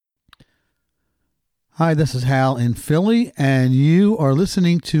Hi, this is Hal in Philly, and you are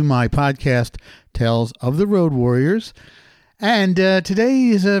listening to my podcast, Tales of the Road Warriors. And today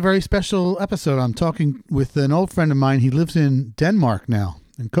is a very special episode. I'm talking with an old friend of mine. He lives in Denmark now,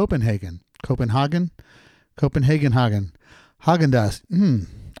 in Copenhagen. Copenhagen? Häagen-Dazs.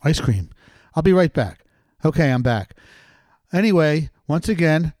 Ice cream. I'll be right back. Okay, I'm back. Anyway, once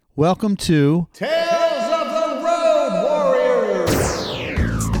again, welcome to Tales of the Road Warriors.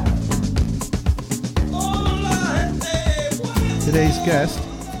 Today's guest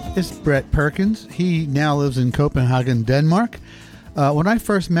is Brett Perkins. He now lives in Copenhagen, Denmark. When I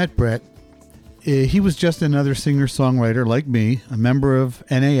first met Brett, he was just another singer-songwriter like me, a member of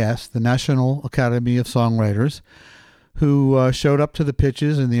NAS, the National Academy of Songwriters, who showed up to the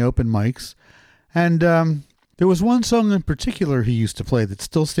pitches and the open mics. And there was one song in particular he used to play that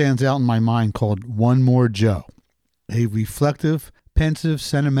still stands out in my mind called One More Joe, a reflective, pensive,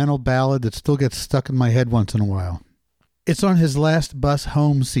 sentimental ballad that still gets stuck in my head once in a while. It's on his last Bus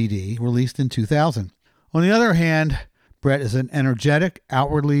Home CD, released in 2000. On the other hand, Brett is an energetic,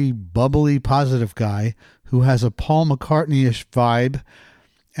 outwardly bubbly, positive guy who has a Paul McCartney-ish vibe,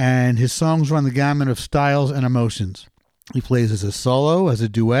 and his songs run the gamut of styles and emotions. He plays as a solo, as a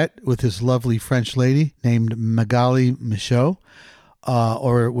duet with his lovely French lady named Magali Michaud,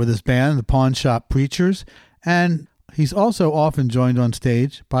 or with his band, the Pawn Shop Preachers, and he's also often joined on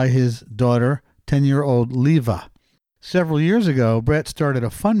stage by his daughter, 10-year-old Leva. Several years ago, Brett started a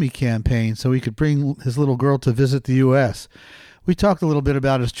Fund Me campaign so he could bring his little girl to visit the U.S. We talked a little bit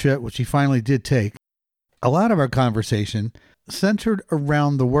about his trip, which he finally did take. A lot of our conversation centered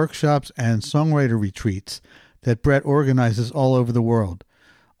around the workshops and songwriter retreats that Brett organizes all over the world.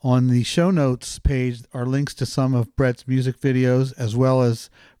 On the show notes page are links to some of Brett's music videos, as well as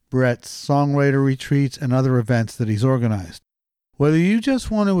Brett's songwriter retreats and other events that he's organized. Whether you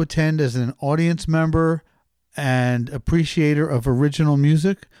just want to attend as an audience member and appreciator of original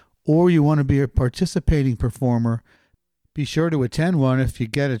music, or you want to be a participating performer, be sure to attend one if you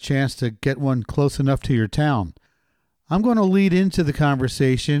get a chance to get one close enough to your town. I'm going to lead into the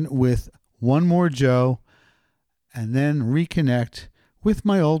conversation with One More Joe and then reconnect with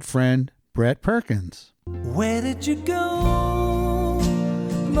my old friend, Brett Perkins. Where did you go,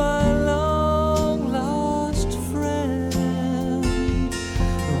 my long lost friend?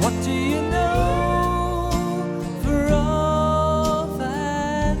 What do you know?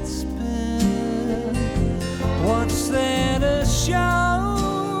 What's there to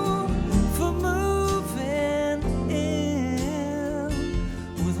show for moving in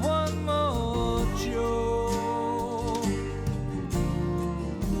with one more Joe?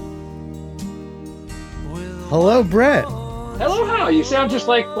 Hello, Brett. Hello, Hal. You sound just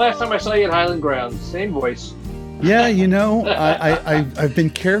like last time I saw you at Highland Grounds. Same voice. Yeah, I've been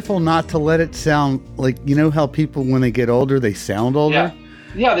careful not to let it sound like, you know how people, when they get older, they sound older?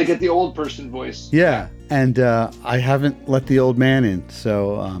 Yeah, they get the old person voice. Yeah. And I haven't let the old man in,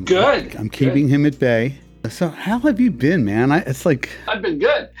 so good. I'm keeping him at bay. So how have you been, man? It's like I've been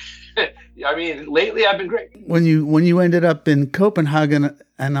good. I mean, lately I've been great. When you ended up in Copenhagen,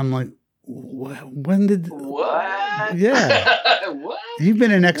 and I'm like, when did what? Yeah, what? You've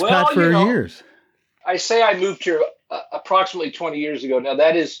been an expat for years. I say I moved here approximately 20 years ago. Now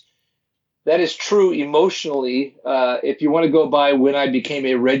that is true emotionally. If you want to go by when I became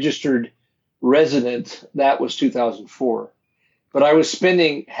a registered resident, that was 2004. But I was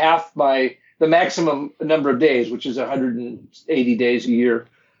spending the maximum number of days, which is 180 days a year,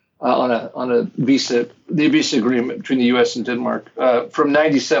 on a visa, the visa agreement between the U.S. and Denmark, from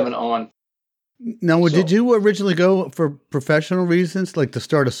 97 on. Now, did you originally go for professional reasons, like to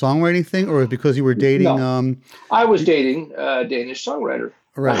start a songwriting thing, or because you were dating? No. I was dating a Danish songwriter.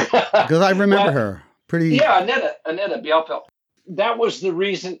 Right, because I remember her. Pretty. Yeah, Annette Bjelfeld. That was the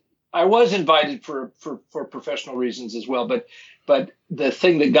reason. I was invited for professional reasons as well, but the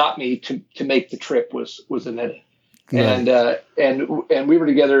thing that got me to make the trip was Annette, right. and we were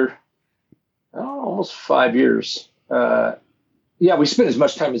together almost 5 years. We spent as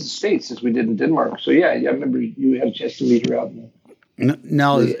much time in the States as we did in Denmark. So I remember you had a chance to meet her out in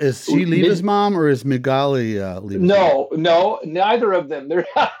Now, is she Leva's mom or is Magali Leva's mom? No, neither of them. They're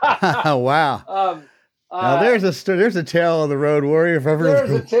wow. Now there's a tale of the road warrior for everyone.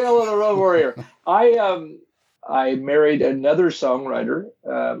 There's a tale of the road warrior. I married another songwriter,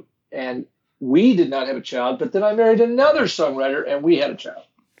 and we did not have a child. But then I married another songwriter, and we had a child.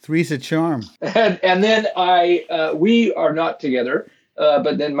 Three's a charm. And then we are not together.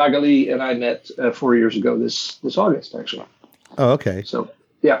 But then Magali and I met 4 years ago this August, actually. Oh, okay. So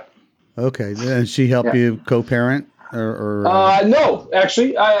yeah. Okay, and she helped you co-parent? or No,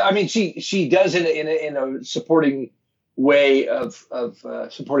 actually, I mean, she does in a supporting way of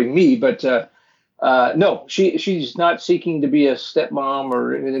supporting me, but no, she's not seeking to be a stepmom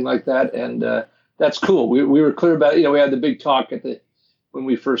or anything like that, and that's cool. We were clear about it. We had the big talk when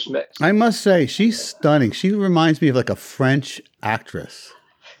we first met. I must say, she's stunning. She reminds me of like a French actress.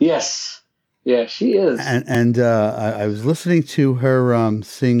 Yes, yeah, she is. And I was listening to her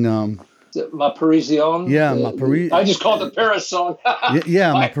sing. Ma Parisienne. Yeah, Ma Parisienne. I just called it Paris song.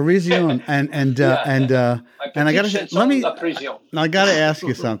 Yeah, Ma Parisienne. And I gotta ask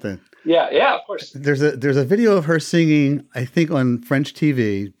you something. Yeah, of course. There's a video of her singing, I think, on French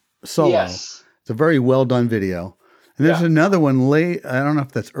TV solo. Yes. It's a very well done video. And there's another one late. I don't know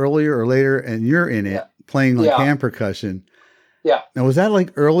if that's earlier or later, and you're in it playing like hand percussion. Yeah. Now, was that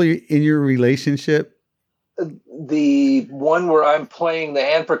like early in your relationship? The one where I'm playing the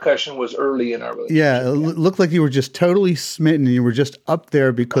hand percussion was early in our relationship. Yeah, it looked like you were just totally smitten, and you were just up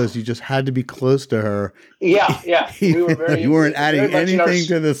there because you just had to be close to her. Yeah. We were very. You weren't adding anything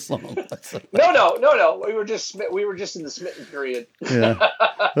to this song. No. We were just in the smitten period. Yeah,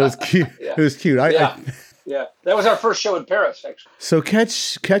 it was cute. Yeah. It was cute. Yeah, that was our first show in Paris, actually. So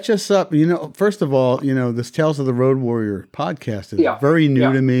catch us up. First of all, this Tales of the Road Warrior podcast is very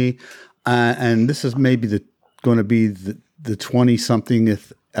new to me, and this is maybe going to be the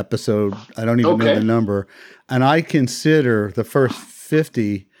 20-somethingth episode. I don't even know the number, and I consider the first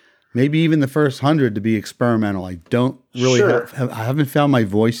 50, maybe even the first 100, to be experimental. I don't really I haven't found my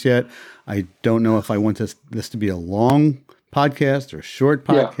voice yet. I don't know if I want this to be a long podcast or a short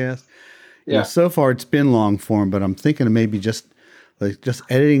podcast. Yeah. So far it's been long form, but I'm thinking of maybe just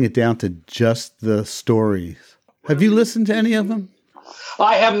editing it down to just the stories. Have you listened to any of them?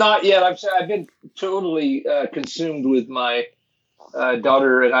 I have not yet. I've been totally consumed with my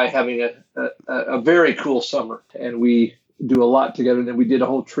daughter and I having a very cool summer, and we do a lot together. And then we did a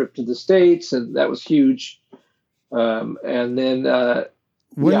whole trip to the States, and that was huge. And then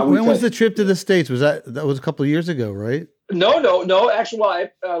when was the trip to the States? That was a couple of years ago, right? No. Actually,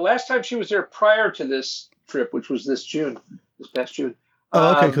 last time she was there prior to this trip, which was this past June.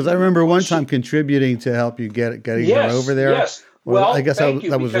 Oh, okay. Because I remember one time contributing to help you getting her over there. Yes. Well, I guess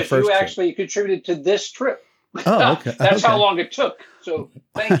that was the first. You actually contributed to this trip. Oh, okay. That's how long it took. So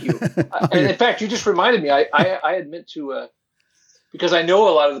thank you. And in fact, you just reminded me. I had meant to because I know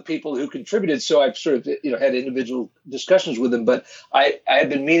a lot of the people who contributed, so I've sort of had individual discussions with them. But I had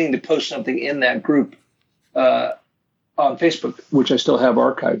been meaning to post something in that group on Facebook, which I still have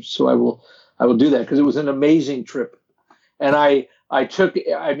archived. So I will do that because it was an amazing trip, and I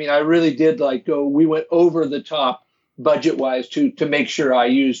really did go. We went over the top budget wise to make sure I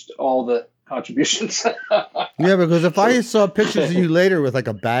used all the contributions. Yeah, because if I saw pictures of you later with like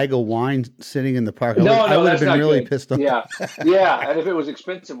a bag of wine sitting in the park, I would have been really pissed off. Yeah, and if it was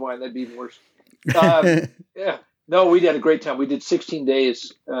expensive wine, that'd be even worse. Yeah. No, we had a great time. We did 16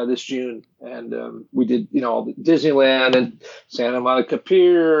 days this June, and we did, all the Disneyland and Santa Monica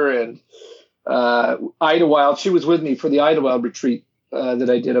Pier and Idlewild. She was with me for the Idlewild retreat that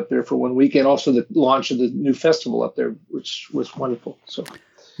I did up there for 1 week, and also the launch of the new festival up there, which was wonderful. So,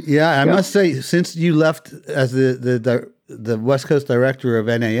 I must say, since you left as the West Coast director of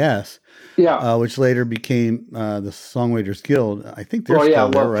NAS, which later became the Songwriters Guild, I think they're still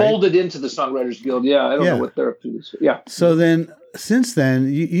there, right? Folded into the Songwriters Guild. Yeah, I don't know what they're up to. So then, since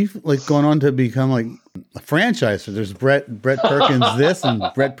then, you've gone on to become a franchise. So there's Brett Perkins this and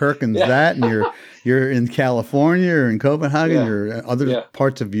Brett Perkins that, and you're in California, you're in Copenhagen, you're in other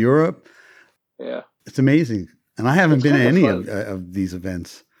parts of Europe. Yeah, it's amazing. And I haven't been to any of these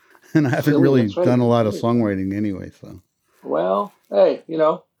events, and I haven't really done a lot of songwriting anyway. So, well, hey,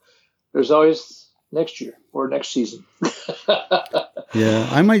 there's always next year or next season. Yeah,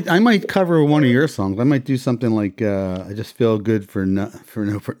 I might cover one of your songs. I might do something like "I Just Feel Good for no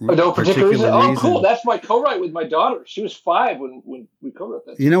particular reason." Oh, cool! That's my co-write with my daughter. She was 5 when we co-wrote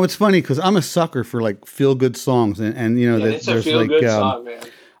that. It's funny because I'm a sucker for feel good songs, and it's a feel good song, man.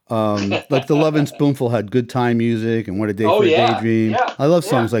 Like the Love and Spoonful had Good Time Music and What a Day for a Daydream. Yeah, I love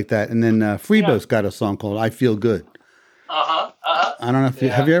songs like that. And then Freebo's got a song called I Feel Good. I don't know if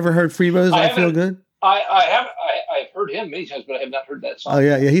have you ever heard Freebo's I Feel Good? I haven't. I've heard him many times, but I have not heard that song. Oh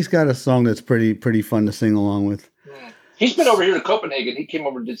yeah, he's got a song that's pretty fun to sing along with. He's been over here to Copenhagen. He came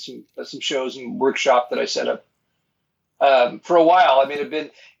over and did some shows and workshop that I set up for a while. I mean, it'd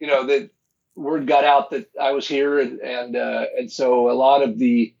been the word got out that I was here, and so a lot of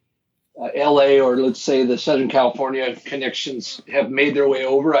the LA or let's say the Southern California connections have made their way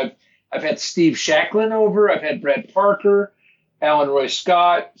over. I've had Steve Shacklin over. I've had Brad Parker. Alan Roy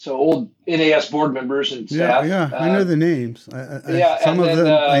Scott, so old NAS board members and staff. I know the names. Some of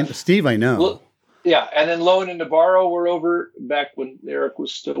them, Steve, I know. And then Lowen and Navarro were over back when Eric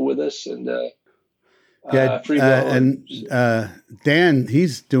was still with us, and Dan,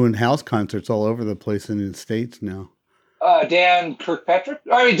 he's doing house concerts all over the place in the States now. Dan Kirkpatrick.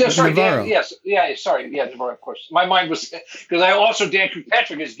 Sorry, Navarro. Dan. Yes, Navarro, of course. My mind was because Dan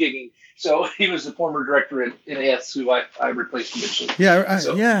Kirkpatrick is gigging. So he was the former director at NAS, who I replaced eventually. I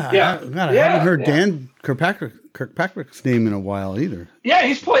haven't heard Dan Kirkpatrick's name in a while either. Yeah,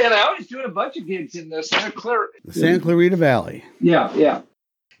 he's playing out. He's doing a bunch of gigs in the Santa Clarita Valley. Yeah.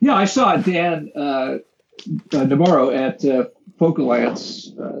 I saw Dan Navarro at Folk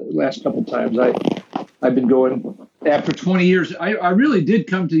Alliance last couple times. I've been going after 20 years. I really did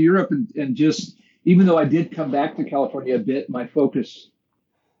come to Europe and just, even though I did come back to California a bit, my focus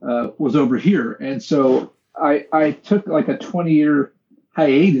was over here. And so I took like a 20-year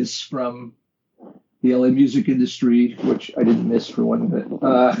hiatus from the LA music industry, which I didn't miss for one bit.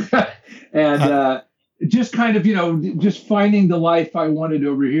 And just kind of, just finding the life I wanted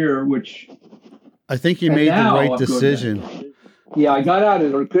over here, which I think you made the right decision. Yeah, I got out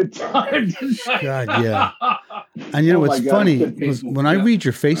at a good time. God, yeah. And what's funny was when I read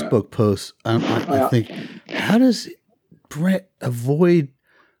your Facebook posts, I think, how does Brett avoid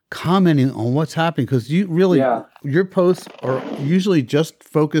commenting on what's happening? Because you really, your posts are usually just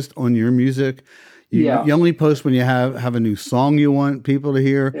focused on your music. You only post when you have a new song you want people to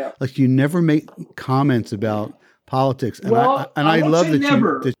hear. Yeah. Like you never make comments about politics. And I love that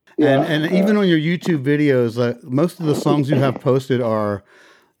never. And even on your YouTube videos, most of the songs you have posted are,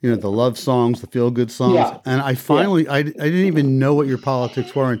 the love songs, the feel good songs. Yeah. And I finally, I didn't even know what your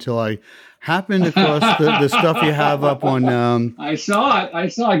politics were until I happened across the stuff you have up on. I saw it. I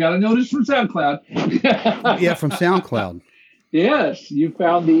got a notice from SoundCloud. Yeah, from SoundCloud. Yes, you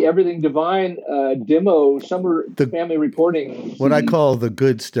found the Everything Divine demo, summer family reporting. What I call the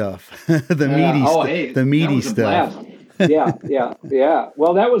good stuff, the meaty stuff. Yeah.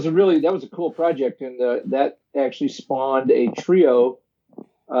 Well, that was a cool project, and that actually spawned a trio,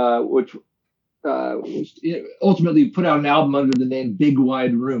 which ultimately put out an album under the name Big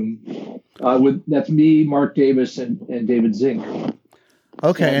Wide Room. That's me, Mark Davis, and David Zink.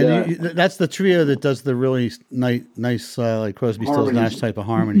 Okay, and that's the trio that does the really nice like Crosby, Stills, Nash type of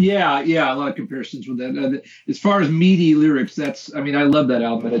harmony. Yeah, a lot of comparisons with that. As far as meaty lyrics, I love that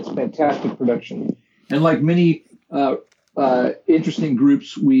album, and it's fantastic production. And like many interesting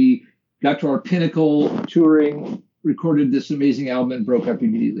groups, we got to our pinnacle touring, recorded this amazing album, and broke up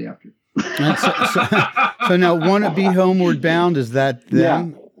immediately after. So now, "Wanna Be Homeward Bound," is that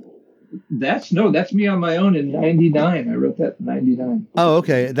them? Yeah. That's me on my own in '99. I wrote that in '99. Oh,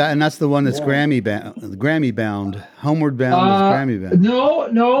 okay. That's the one that's Grammy bound. Homeward Bound is Grammy bound.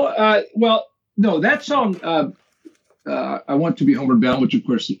 No. That song, "I Want to Be Homeward Bound," which of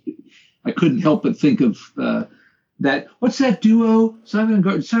course I couldn't help but think of that. What's that duo? Simon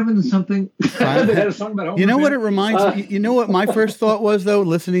and something. They had a song about Homeward Bound. What it reminds me? You know what my first thought was though,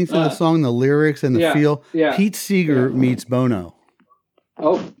 listening to the song, the lyrics and the feel. Yeah. Pete Seeger meets Bono.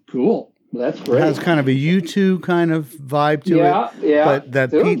 Oh, cool. Well, that's great. It has kind of a U2 kind of vibe to it. Yeah. But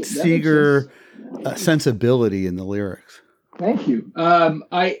that Pete Seeger sensibility in the lyrics. Thank you.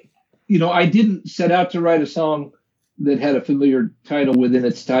 I didn't set out to write a song that had a familiar title within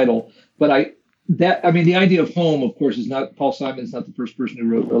its title, but the idea of home, of course, is not Paul Simon's not the first person who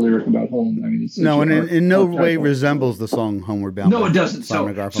wrote a lyric about home. It's in no way resembles the song "Homeward Bound." No, it doesn't.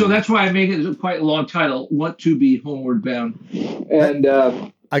 So that's why I made it quite a long title. "Want to Be Homeward Bound," and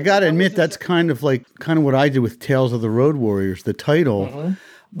I gotta admit that's kind of what I did with Tales of the Road Warriors. The title,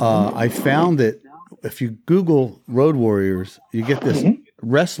 I found that if you Google Road Warriors, you get this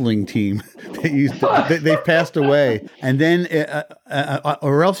wrestling team they've passed away, and then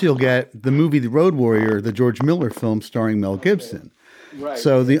or else you'll get the movie The Road Warrior, the George Miller film starring Mel Gibson. Right.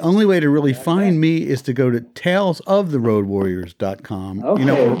 So the only way to really find me is to go to talesoftheroadwarriors.com,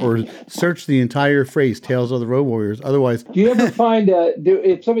 or search the entire phrase Tales of the Road Warriors. Otherwise, do you ever find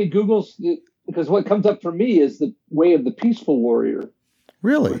if somebody Googles, because what comes up for me is The Way of the Peaceful Warrior.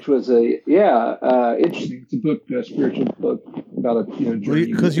 Really? Which was interesting. It's a book, a spiritual book about a journey.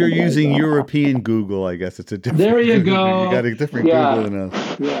 Because you're using European Google, I guess it's a different. There you go. You got a different Google than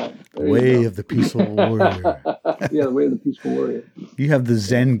us. Yeah. The Way of the Peaceful Warrior. Yeah, The Way of the Peaceful Warrior. You have the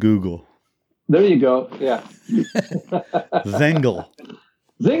Zen Google. There you go. Yeah. Zengle.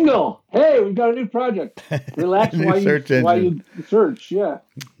 Hey, we've got a new project. Relax while you search. Yeah.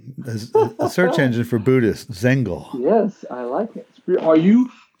 A search engine for Buddhists, Zengle. Yes, I like it. Are you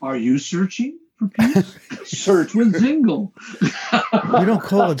searching for peace? Search with Zingle. We don't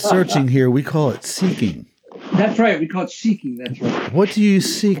call it searching here. We call it seeking. That's right. We call it seeking. That's right. What do you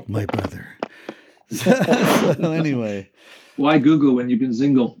seek, my brother? So anyway. Why Google when you can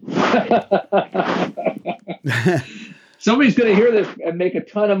Zingle? Somebody's going to hear this and make a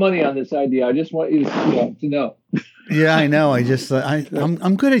ton of money on this idea. I just want you to know. Yeah, I know.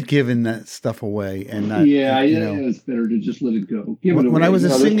 I'm good at giving that stuff away, and not, it's better to just let it go. Give it away. When I was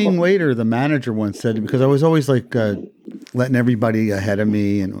a singing waiter, the manager once said, because I was always like letting everybody ahead of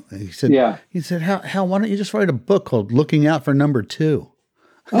me, and he said, Hal, why don't you just write a book called "Looking Out for Number 2"?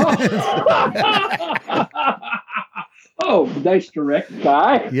 Oh, nice direct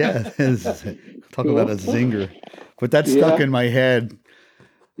guy. Yeah, talk about a zinger. But that stuck in my head.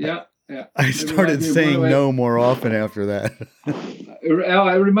 Yeah, yeah. I started saying no more often after that.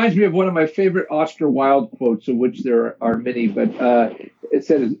 It reminds me of one of my favorite Oscar Wilde quotes, of which there are many, but it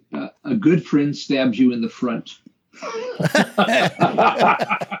said, "A good friend stabs you in the front."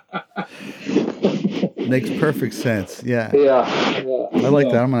 Makes perfect sense. Yeah. I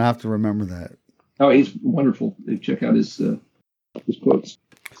like that. I'm going to have to remember that. Oh, he's wonderful. Check out his quotes.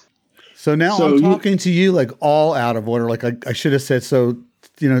 So now I'm talking to you like all out of order. Like I should have said, so,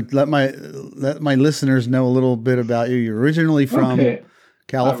 let my listeners know a little bit about you. You're originally from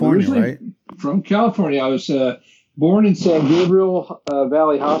California, right? From California. I was born in San Gabriel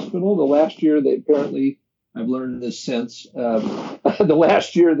Valley Hospital. The last year I've learned this since, the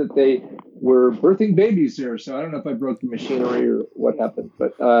last year that they were birthing babies there. So I don't know if I broke the machinery or what happened,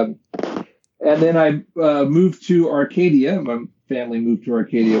 but, and then I moved to Arcadia. My family moved to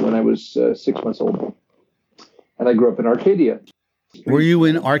Arcadia when I was 6 months old. And I grew up in Arcadia. Were you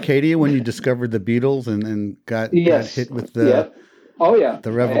in Arcadia when you discovered the Beatles and got hit with the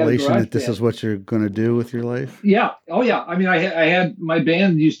revelation that this is what you're going to do with your life? Yeah. Oh, yeah. I mean, I had my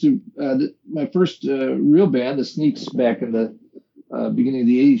band used to, my first real band, the Sneaks, back in the beginning of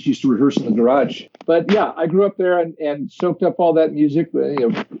the 80s, used to rehearse in the garage. But yeah, I grew up there and soaked up all that music.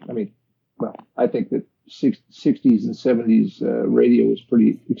 I think that 60s and 70s radio was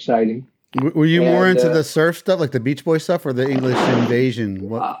pretty exciting. Were you more into the surf stuff, like the Beach Boys stuff, or the English Invasion?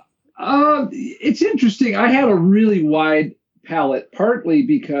 It's interesting. I had a really wide palette, partly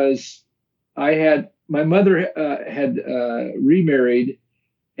because my mother had remarried,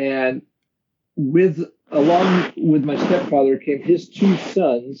 and along with my stepfather came his two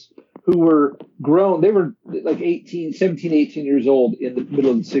sons, who were grown. They were like 17, 18 years old in the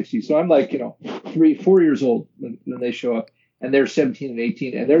middle of the 60s. So I'm like, 3, 4 years old when they show up. And they're 17 and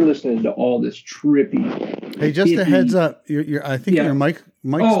 18, and they're listening to all this trippy. Hey, just a heads up. I think your mic's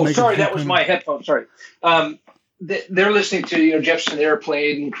sorry, that was my headphone. Sorry. They're listening to Jefferson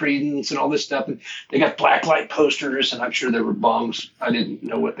Airplane and Creedence and all this stuff, and they got blacklight posters, and I'm sure there were bongs. I didn't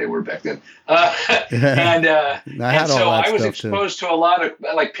know what they were back then. So I was exposed to a lot of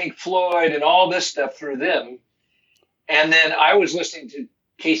like Pink Floyd and all this stuff through them, and then I was listening to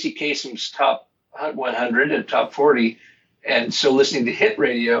Casey Kasem's Top 100 and Top 40. And so listening to hit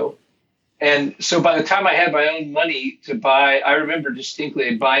radio. And so by the time I had my own money to buy, I remember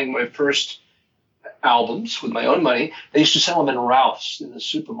distinctly buying my first albums with my own money. They used to sell them in Ralph's in the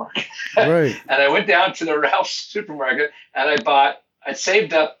supermarket. Right. And I went down to the Ralph's supermarket and I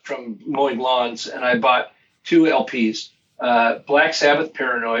saved up from mowing lawns, and I bought 2 LPs, Black Sabbath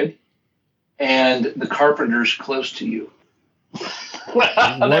Paranoid and The Carpenters Close to You. What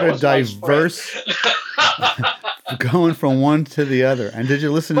a diverse going from one to the other. And did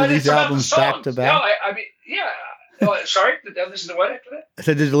you listen to these albums back to back? No, I mean, yeah. Oh, sorry, did I listen to what after that? I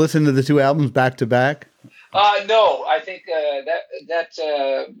said, did you listen to the 2 albums back to back? No, I think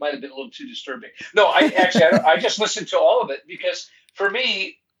that might have been a little too disturbing. No, I just listened to all of it because for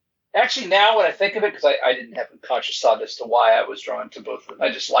me, actually now when I think of it, because I didn't have a conscious thought as to why I was drawn to both of them.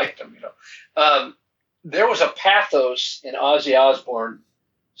 I just liked them, there was a pathos in Ozzy Osbourne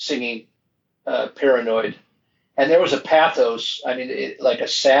singing Paranoid. And there was a pathos, like a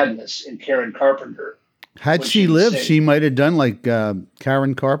sadness in Karen Carpenter. Had she lived, she might have done like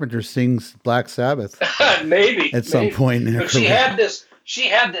Karen Carpenter sings Black Sabbath. Maybe. At some point in her career. She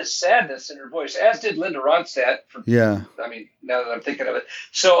had this sadness in her voice, as did Linda Ronstadt. Now that I'm thinking of it.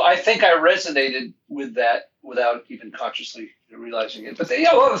 So I think I resonated with that without even consciously realizing it. But a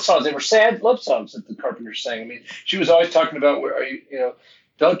lot of the songs, they were sad love songs that the Carpenters sang. She was always talking about, where are you,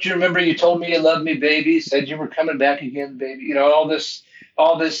 don't you remember you told me you loved me, baby? Said you were coming back again, baby. All this,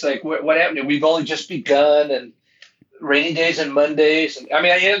 like, what happened? We've only just begun, and rainy days and Mondays. And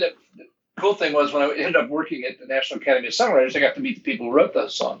I ended up cool thing was when I ended up working at the National Academy of Songwriters, I got to meet the people who wrote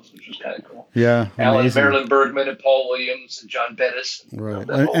those songs, which was kind of cool. Yeah, Alan amazing. Marilyn Bergman and Paul Williams and John Bettis. Right.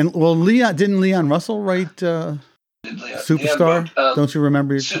 And well, didn't Leon Russell write Superstar? Don't you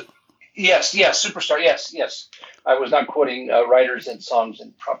remember? Yes, Superstar. Yes. I was not quoting writers and songs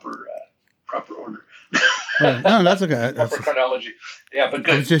in proper order. Right. No, that's okay. Proper chronology. Yeah, but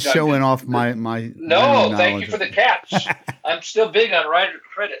good. I was just Done showing good. off my No, thank you knowledge. for the catch. I'm still big on writer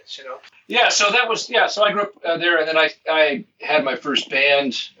credits, Yeah, so that was So I grew up there, and then I had my first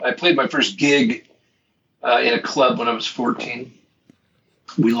band. I played my first gig in a club when I was 14.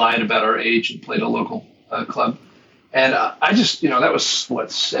 We lied about our age and played a local club, and I just that was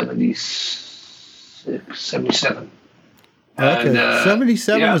what 76, 77. Okay, And,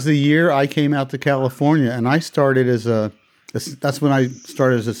 77 yeah. was the year I came out to California, and I started that's when I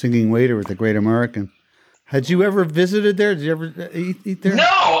started as a singing waiter at the Great American. Had you ever visited there? Did you ever eat there?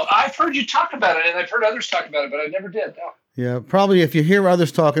 No, I've heard you talk about it, and I've heard others talk about it, but I never did. No. Yeah, probably if you hear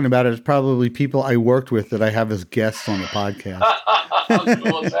others talking about it, it's probably people I worked with that I have as guests on the podcast. How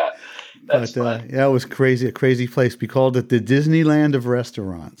cool is that? That's fun. Yeah, it was crazy, a crazy place. We called it the Disneyland of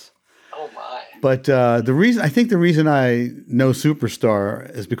restaurants. Oh my! But the reason I know Superstar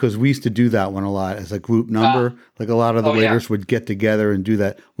is because we used to do that one a lot as a group number. Like a lot of the waiters would get together and do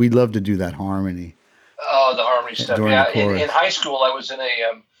that. We'd love to do that harmony. Oh, the harmony stuff. During Yeah, the chorus. in high school, I was in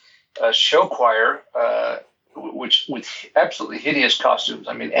a show choir, which with absolutely hideous costumes.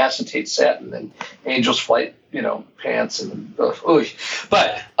 I mean, acetate satin and Angel's Flight, pants and. But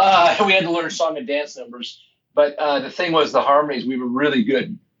we had to learn song and dance numbers. But the thing was, the harmonies. We were really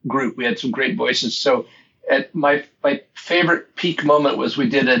good group. We had some great voices. So, at my favorite peak moment was we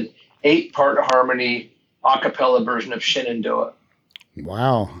did an 8-part harmony a cappella version of Shenandoah.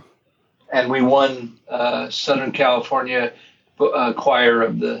 Wow. And we won Southern California Choir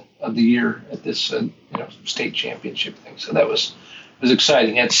of the Year at this state championship thing. So that was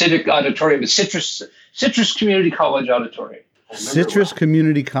exciting. At Civic Auditorium, at Citrus Community College Auditorium. Citrus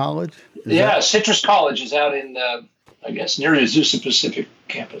Community College? Citrus College is out in I guess near the Azusa Pacific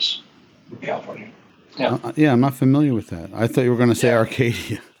campus in California. Yeah. I'm not familiar with that. I thought you were going to say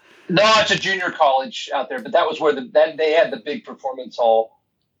Arcadia. No, it's a junior college out there, but that was where they had the big performance hall.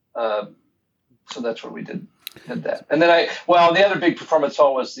 So that's where we did that. And then the other big performance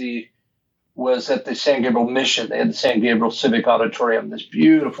hall was at the San Gabriel Mission. They had the San Gabriel Civic Auditorium, this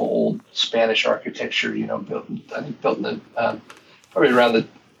beautiful old Spanish architecture, built in the probably around the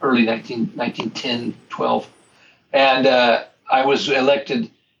early 1910, 12. And I was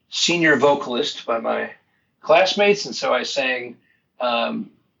elected senior vocalist by my classmates, and so I sang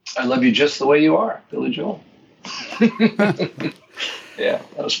 "I Love You Just the Way You Are," Billy Joel. Yeah,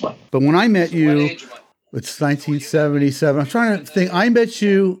 that was fun. But when I met you, What age am I? it's 1977. I'm trying to think. I met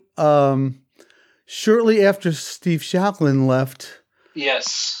you shortly after Steve Shacklin left.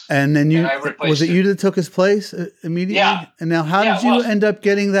 Yes. And then And I replaced was it him. you that took his place immediately? Yeah. And now how Yeah, did you well- end up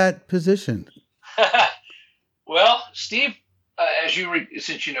getting that position? Well, Steve,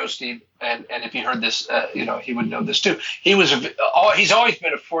 since you know Steve, and if you heard this, he would know this too. He's always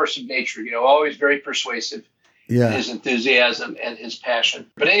been a force of nature, always very persuasive. Yeah. His enthusiasm and his passion.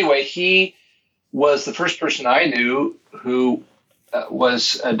 But anyway, he was the first person I knew who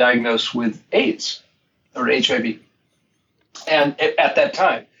was diagnosed with AIDS or HIV. And at that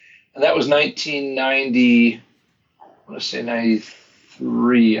time, and that was 1990, I want to say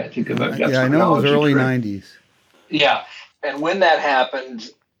 93, I think. If I've got I know it was terminology early correct. 90s. Yeah. And when that happened,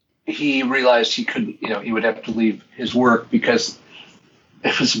 he realized he couldn't, he would have to leave his work because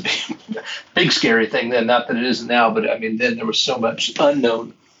it was a big scary thing then. Not that it isn't now, but I mean, then there was so much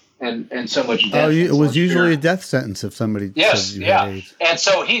unknown and so much death. It and so was much usually fear. a death sentence if somebody Yes, said you yeah. had AIDS. And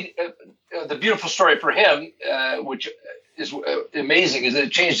so the beautiful story for him, which is amazing, is that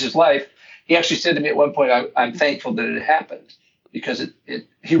it changed his life. He actually said to me at one point, I'm thankful that it happened because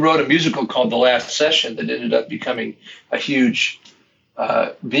he wrote a musical called The Last Session that ended up becoming a huge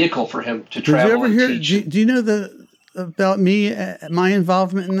vehicle for him to Did travel you ever and hear? teach. Do you know about me, my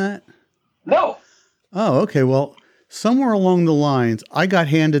involvement in that? No. Oh, okay. Well, somewhere along the lines, I got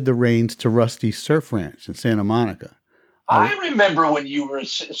handed the reins to Rusty's Surf Ranch in Santa Monica. I remember when you were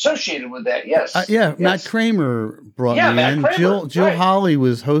associated with that. Yes. Matt Yes. Kramer brought Yeah, me Matt in. Kramer, Jill right. Holly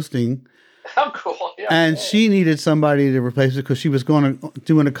was hosting, How cool. Yeah. and she needed somebody to replace it because she was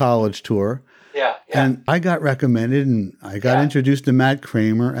doing a college tour. Yeah. And I got recommended, and I got introduced to Matt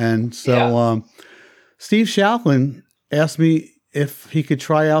Kramer, and so Steve Shacklin asked me if he could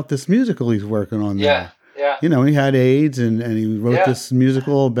try out this musical he's working on there. Yeah. He had AIDS, and he wrote this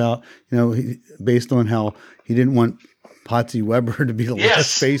musical about, based on how he didn't want Patsy Weber to be the Yes,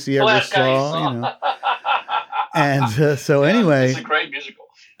 last face he ever last guy he saw. You know. And so anyway, it's a great musical.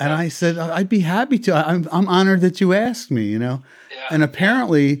 and I said, I'd be happy to. I'm honored that you asked me, you know. Yeah. And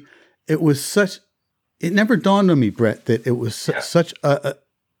apparently it was such, it never dawned on me, Brett, that it was such a,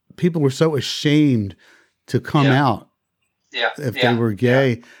 people were so ashamed to come out if they were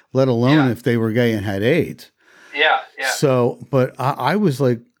gay, let alone if they were gay and had AIDS. Yeah. So, but I was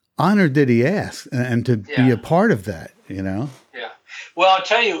like honored that he asked and to be a part of that, you know? Yeah. Well, I'll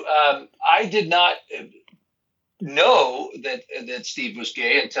tell you, I did not know that Steve was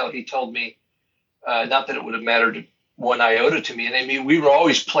gay until he told me, not that it would have mattered one iota to me. And I mean, we were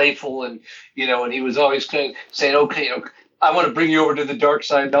always playful and, you know, and he was always kind of saying, okay, you know, I want to bring you over to the dark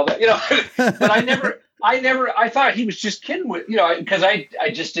side and all that, you know, but I thought he was just kidding with, you know, because I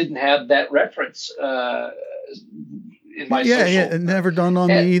just didn't have that reference, in my social. Yeah, it never dawned on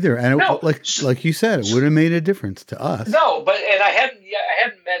me either. And No. like you said, it would have made a difference to us. No, but I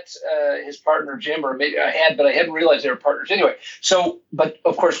hadn't met his partner Jim, or maybe I had, but I hadn't realized they were partners anyway. So, but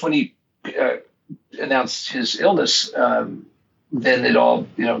of course, when he announced his illness, then it all,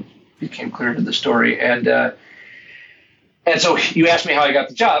 you know, became clear to the story. And so you asked me how I got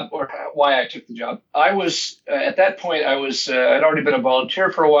the job or why I took the job. I was at that point I'd already been a volunteer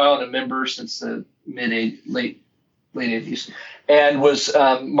for a while and a member since the late 80s, and was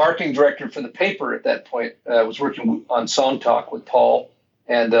marketing director for the paper at that point. Was working on Song Talk with Paul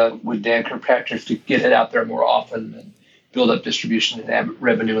and with Dan Kirkpatrick to get it out there more often and build up distribution and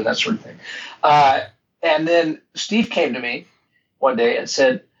revenue and that sort of thing. And then Steve came to me one day and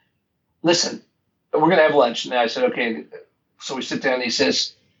said, listen, we're going to have lunch. And I said, okay. So we sit down and he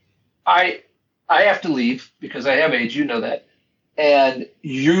says, I have to leave because I have AIDS, you know that, and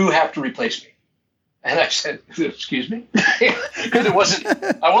you have to replace me. And I said, excuse me? Because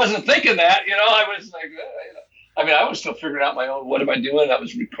I wasn't thinking that, you know, I was like, you know, I mean, I was still figuring out my own, what am I doing? I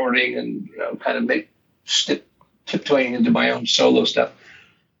was recording and, you know, kind of tiptoeing into my own solo stuff.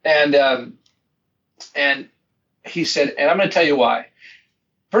 And he said, and I'm going to tell you why.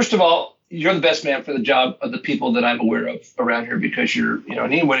 First of all, you're the best man for the job of the people that I'm aware of around here because you're, you know,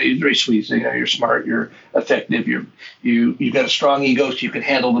 and anyway, you're very sweet. So, you know, you're smart, you're effective, you've got a strong ego, so you can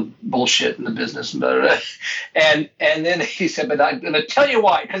handle the bullshit in the business and blah, blah, blah. And then he said, but I'm going to tell you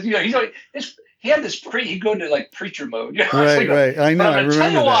why, because, you know, he had this he'd go into like preacher mode. You know? Right. I know. But I'm going to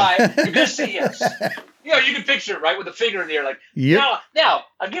tell you why that. you're going to say yes. You know, you can picture it, right, with the finger in the air, like, Yep. now,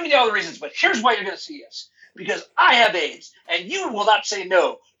 I'm giving you all the reasons, but here's why you're going to say yes. Because I have AIDS, and you will not say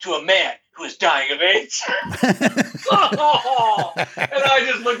no to a man who is dying of AIDS. Oh, and I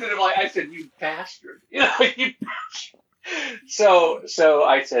just looked at him like, I said, you bastard. You know, you bastard. So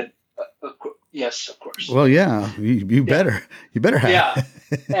I said, yes, of course. Well, yeah, you better have. Yeah.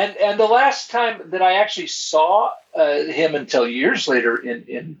 And the last time that I actually saw him until years later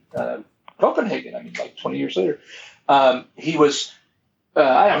in Copenhagen, I mean, like 20 years later, he was,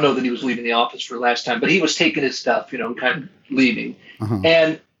 I don't know that he was leaving the office for the last time, but he was taking his stuff, you know, kind of leaving. Uh-huh.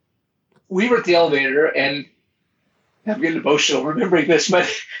 And we were at the elevator, and I'm getting emotional remembering this, but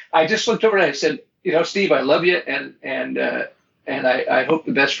I just looked over and I said, you know, Steve, I love you, and I hope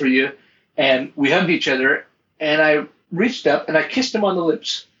the best for you. And we hugged each other, and I reached up and I kissed him on the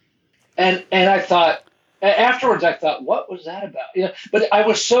lips. And I thought, afterwards, I thought, what was that about? You know, but I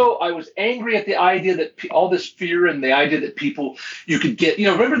was angry at the idea that all this fear and the idea that people, you could get, you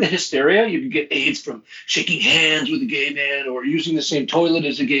know, remember the hysteria? You could get AIDS from shaking hands with a gay man or using the same toilet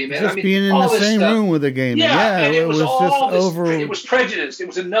as a gay man. Just being in the same room with a gay man. Yeah, and it was just over. It was prejudice. It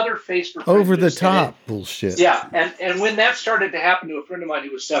was another face for over the prejudice. top bullshit. Yeah, and when that started to happen to a friend of mine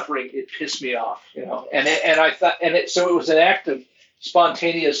who was suffering, it pissed me off. You know, and I thought, so it was an act of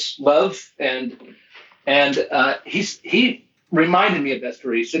spontaneous love and he reminded me of that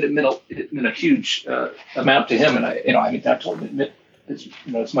story. He said it meant a huge amount to him, and I mean, that told him it's, you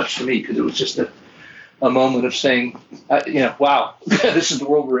know, it's much to me because it was just a moment of saying, you know, wow, this is the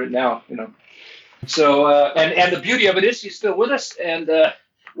world we're in now, you know. So and the beauty of it is he's still with us and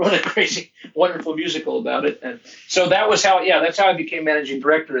wrote a crazy, wonderful musical about it, and so that's how I became managing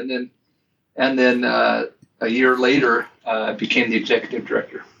director, and then a year later became the executive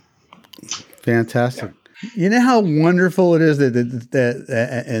director. Fantastic. Yeah. You know how wonderful it is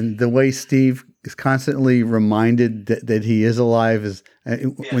that and the way Steve is constantly reminded that he is alive is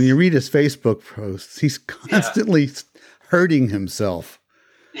when you read his Facebook posts, he's constantly hurting himself.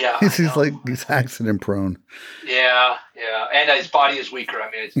 Yeah. He's like, he's accident prone. Yeah. And his body is weaker.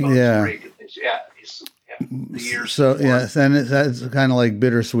 I mean, it's break. The years. So, yes, and it's kind of like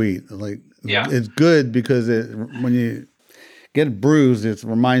bittersweet. Like, it's good because when you get bruised, it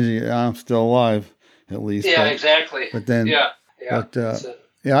reminds you, I'm still alive. at least. Yeah, exactly. But then, yeah. but It's a-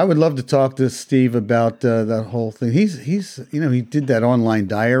 yeah, I would love to talk to Steve about that whole thing. He's he did that online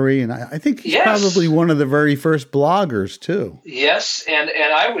diary, and I think he's Yes. probably one of the very first bloggers too. Yes, and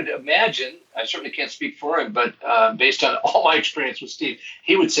I would imagine, I certainly can't speak for him, but based on all my experience with Steve,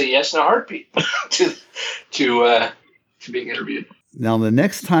 he would say yes in a heartbeat to being interviewed. Now, the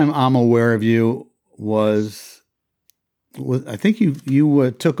next time I'm aware of you was I think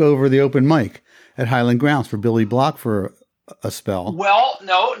you took over the open mic at Highland Grounds for Billy Block for a spell. Well,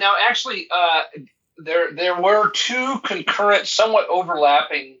 no, now actually, there were two concurrent, somewhat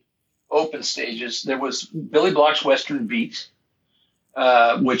overlapping open stages. There was Billy Block's Western Beat,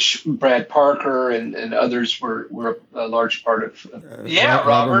 which Brad Parker and others were a large part of. Robert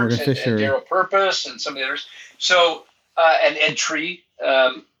Robert Morgan and Fisher. Daryl Purpose and some of the others. So and Ed Tree,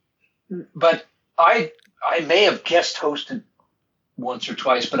 but I may have guest hosted once or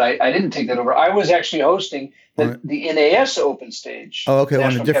twice, but I didn't take that over. I was actually hosting the NAS open stage. Oh, okay, on a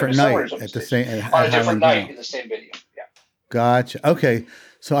National different Campus night Summer's open at the stage. same at On a different Highland night Grounds. in the same video. Yeah. Gotcha. Okay,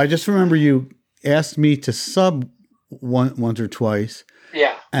 so I just remember you asked me to sub once or twice.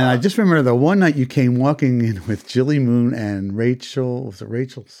 Yeah. And I just remember the one night you came walking in with Jilly Moon and Rachel. Was it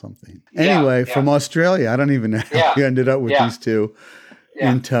Rachel something? Anyway, from Australia. I don't even know how you ended up with these two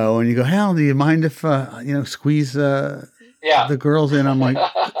in tow. And you go, Hal, do you mind if, squeeze the girls in? I'm like,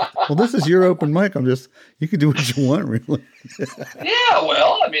 well, this is your open mic. You can do what you want, really. Yeah,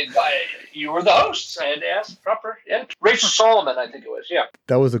 well, I mean, you were the host. I had to ask proper. Yeah. Rachel Solomon, I think it was. Yeah.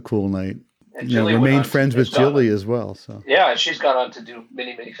 That was a cool night. And You know, Jilly went remained on friends to- with Jilly as well. So Yeah, and she's gone on to do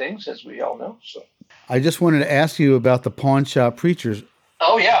many, many things, as we all know. So. I just wanted to ask you about the Pawn Shop Preachers.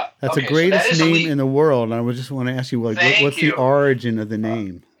 Oh, yeah. That's Okay, the so greatest that is name elite. in the world. And I would just want to ask you, like, Thank what's you. the origin of the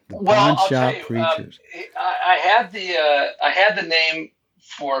name? The Well, Pawn I'll Shop tell you, Preachers. I had the name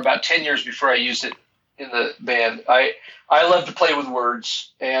for about 10 years before I used it in the band. I love to play with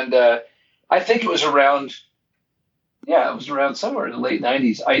words, and I think it was around somewhere in the late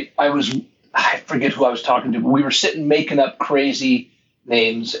 90s. I forget who I was talking to, but we were sitting making up crazy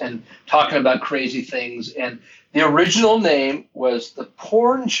names and talking about crazy things, and the original name was the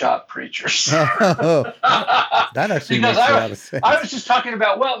Porn Shop Preachers. That actually Because makes a lot of sense. I was just talking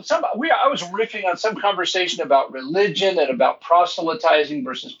about, I was riffing on some conversation about religion and about proselytizing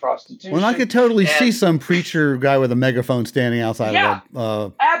versus prostitution. Well, I could totally And- see some preacher guy with a megaphone standing outside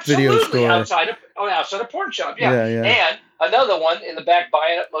of a video store. outside of porn shop. Yeah. Yeah. And another one in the back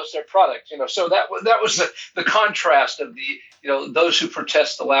buying up most of their product. So that was the contrast of those who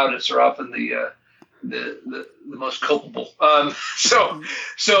protest the loudest are often the most culpable. So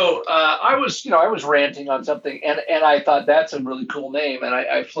I was ranting on something, and I thought that's a really cool name, and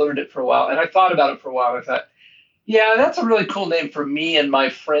I floated it for a while, and I thought about it for a while. I thought, yeah, that's a really cool name for me and my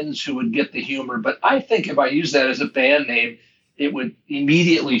friends who would get the humor. But I think if I use that as a band name, it would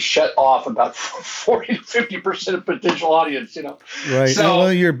immediately shut off about 40 to 50% of potential audience. Right. So-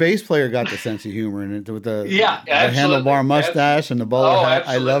 Well, your bass player got the sense of humor in it with the absolutely. handlebar mustache and the bowler hat.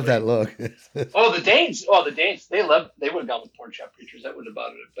 I love Absolutely. that look. Oh, the Danes, they would have gone with Porn Shop Preachers. That wouldn't have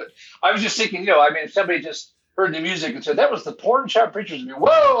bothered it. But I was just thinking, if somebody just heard the music and said, that was the Porn Shop Preachers,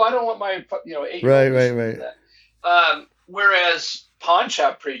 whoa, I don't want my, 8-year-old Right. listening to that. Whereas Pawn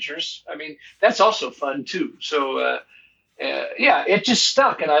Shop Preachers, that's also fun too. So, it just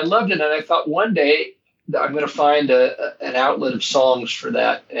stuck, and I loved it. And I thought one day I'm going to find an outlet of songs for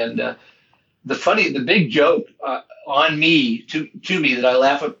that. And the big joke on me to me that I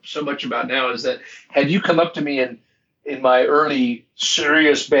laugh so much about now is that had you come up to me in my early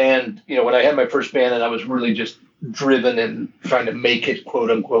serious band, when I had my first band and I was really just driven and trying to make it, quote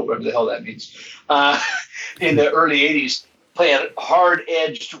unquote, whatever the hell that means, in the early 80s, playing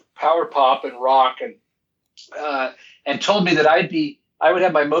hard-edged power pop and rock, and told me that I would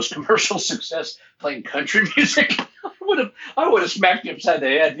have my most commercial success playing country music, I would have smacked you upside the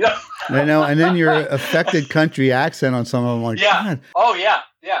head. I know. And then your affected country accent on some of them, like, God. Oh, yeah.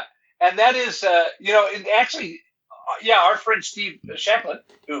 And that is, actually, our friend Steve Shacklin,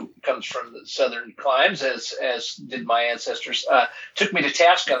 who comes from the southern climes, as did my ancestors, took me to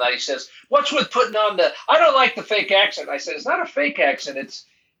task on that. He says, what's with putting on I don't like the fake accent. I said, it's not a fake accent.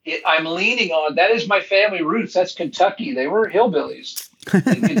 I'm leaning on, that is my family roots. That's Kentucky. They were hillbillies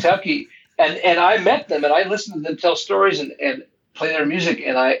in Kentucky. And I met them, and I listened to them tell stories and play their music,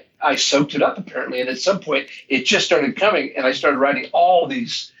 and I soaked it up, apparently. And at some point, it just started coming, and I started writing all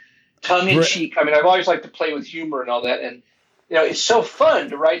these tongue-in-cheek. I've always liked to play with humor and all that. And, it's so fun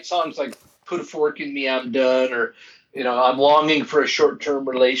to write songs like Put a Fork in Me, I'm Done, or, I'm longing for a short-term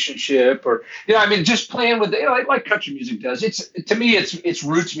relationship, or, just playing with, like country music does. To me, it's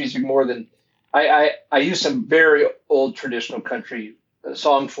roots music more than I use some very old traditional country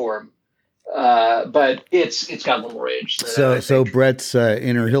song form, but it's got a little rage. So Brett's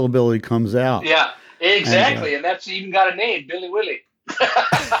inner hillbilly comes out. Yeah, exactly, and that's even got a name, Billy Willie,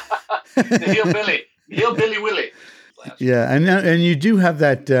 the hillbilly Willie. Yeah, and you do have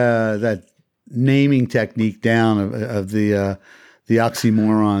that naming technique down of the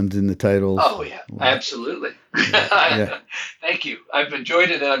oxymorons in the titles. Oh yeah, absolutely. Yeah. Thank you. I've enjoyed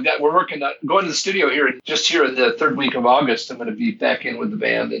it, and we're working on going to the studio here in the third week of August. I'm going to be back in with the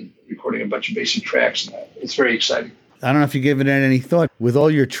band and recording a bunch of basic tracks. And it's very exciting. I don't know if you give it any thought. With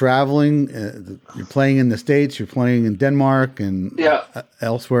all your traveling, you're playing in the States, you're playing in Denmark and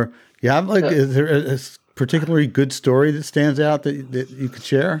elsewhere. You have is there a particularly good story that stands out that you could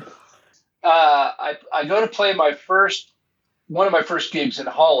share? I go to play one of my first gigs in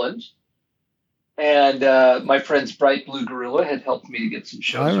Holland, and my friends Bright Blue Gorilla had helped me to get some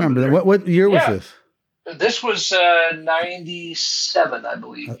shows. I remember that. What year was this? This was 97, I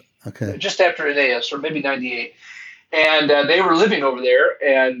believe. Okay. Just after Aeneas, or maybe 98. And they were living over there,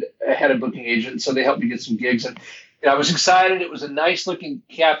 and I had a booking agent, so they helped me get some gigs. And I was excited. It was a nice-looking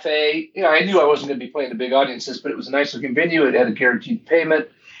cafe. I knew I wasn't going to be playing the big audiences, but it was a nice-looking venue. It had a guaranteed payment.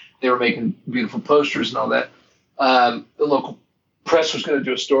 They were making beautiful posters and all that. The local press was going to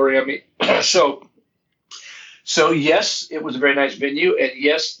do a story on me. So yes, it was a very nice venue. And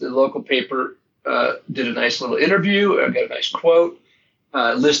yes, the local paper did a nice little interview. I got a nice quote.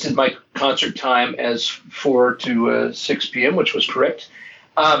 Listed my concert time as 4 to 6 p.m., which was correct.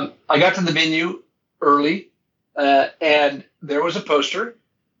 I got to the venue early, and there was a poster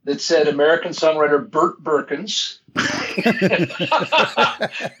that said American songwriter Bert Berkins, Burtburkins.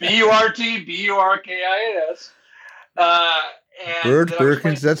 Bert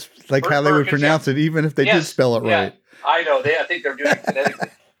Berkins, that's like Bert how they would Berkins, pronounce it, even if they did spell it right. I know. I think they're doing it phonetically.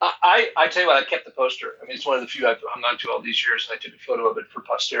 I tell you what, I kept the poster. I mean, it's one of the few I've hung on to all these years, and I took a photo of it for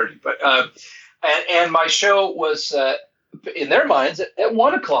posterity. But and my show was in their minds at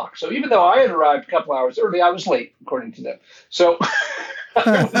 1:00. So even though I had arrived a couple hours early, I was late, according to them. So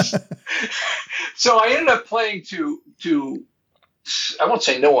so I ended up playing to I won't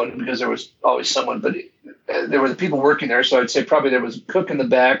say no one, because there was always someone, but there were the people working there. So I'd say probably there was a cook in the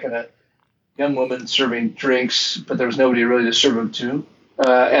back and a young woman serving drinks, but there was nobody really to serve them to.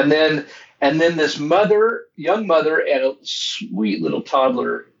 And then this young mother, and a sweet little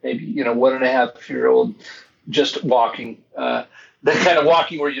toddler, maybe 1.5-year-old, just walking. The kind of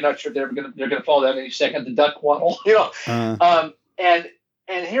walking where you're not sure they're gonna fall down any second. The duck waddle, And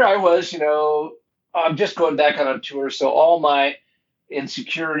here I was, I'm just going back on a tour, so all my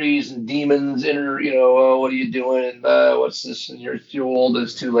insecurities and demons, what are you doing? And what's this? And you're too old.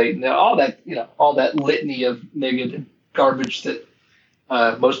 It's too late. And all that litany of negative garbage that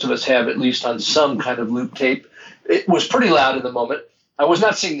most of us have, at least on some kind of loop tape. It was pretty loud in the moment. I was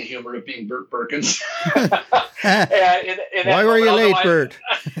not seeing the humor of being Bert Berkins. Why were you late, Bert?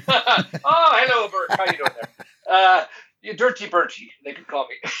 Oh, hello, Bert. How you doing there? You dirty Bertie, they could call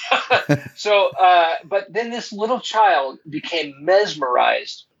me. So, but then this little child became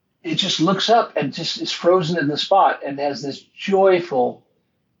mesmerized. It just looks up and just is frozen in the spot and has this joyful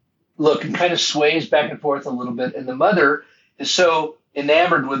look and kind of sways back and forth a little bit. And the mother is so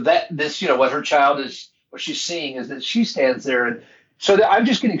enamored with what her child is, what she's seeing is that she stands there. And so that I'm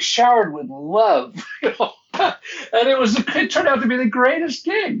just getting showered with love, and it turned out to be the greatest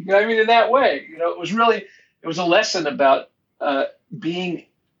gig. In that way, it was a lesson about being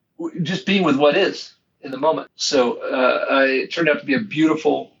with what is in the moment. So it turned out to be a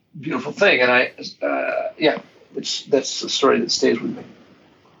beautiful, beautiful thing. And that's the story that stays with me.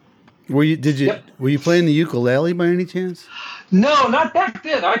 Were you playing the ukulele by any chance? No, not back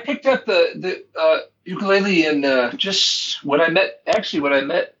then. I picked up the ukulele in just when I met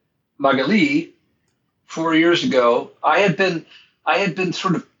Magali 4 years ago. I had been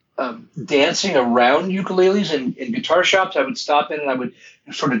sort of dancing around ukuleles in guitar shops. I would stop in and I would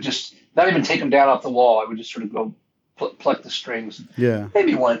sort of just not even take them down off the wall. I would just sort of go pluck the strings. Yeah.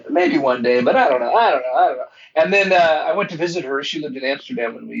 Maybe one day, but I don't know. And then I went to visit her. She lived in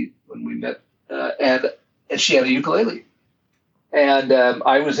Amsterdam when we met, and she had a ukulele. And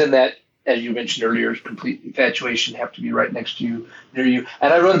I was in that, as you mentioned earlier, complete infatuation, have to be right next to you, near you.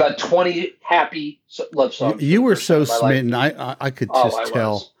 And I wrote about 20 happy love songs. You were so smitten. I could just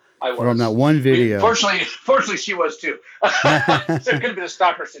tell from that one video. Fortunately, she was too. So it could have been a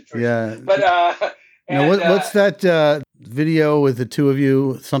stalker situation. Yeah. But now, what's that video with the two of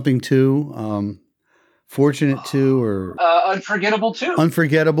you? Something two, Fortunate two, or Unforgettable two.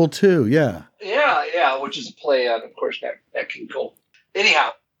 Unforgettable two. Yeah. Yeah, which is a play on, of course, Nat King Cole.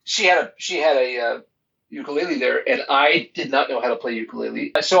 Anyhow, she had a ukulele there, and I did not know how to play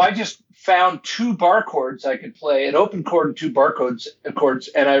ukulele. So I just found 2 bar chords I could play, an open chord and 2 bar chords,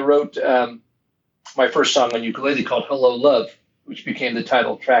 and I wrote my first song on ukulele called "Hello Love," which became the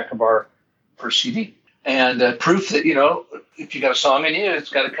title track of our first CD. And proof that, if you got a song in you, it's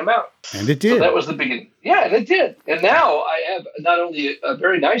got to come out. And it did. So that was the beginning. Yeah, and it did. And now I have not only a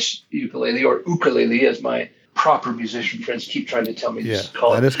very nice ukulele, or ukulele, as my proper musician friends keep trying to tell me to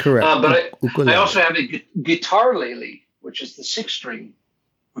call it. That is correct. But Ukulele. I also have a guitar lele, which is the 6-string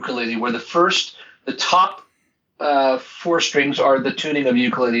ukulele, where the top 4 strings are the tuning of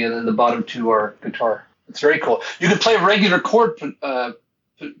ukulele, and then the bottom 2 are guitar. It's very cool. You can play regular chord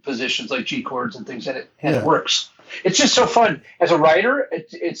positions like G chords and things in it, and it works. It's just so fun. As a writer,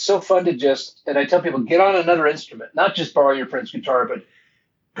 it's so fun to and I tell people, get on another instrument, not just borrow your friend's guitar, but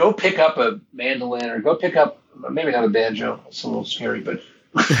go pick up a mandolin, or go pick up, maybe not a banjo. It's a little scary, but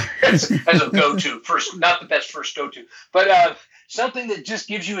as a go-to, not the best first go-to, but something that just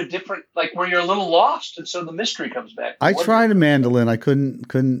gives you a different, like where you're a little lost, and so the mystery comes back. I tried a mandolin. I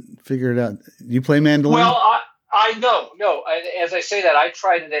couldn't figure it out. You play mandolin? Well, I know. As I say that, I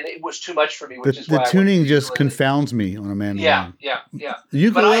tried it and it was too much for me, which is why the tuning just confounds me on a mandolin. Yeah. The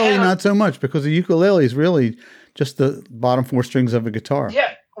ukulele, not so much, because the ukulele is really just the bottom 4 strings of a guitar.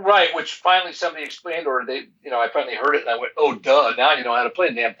 Yeah, right. Which finally somebody explained, or I finally heard it and I went, oh, duh! Now you know how to play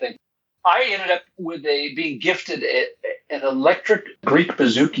the damn thing. I ended up with being gifted an electric Greek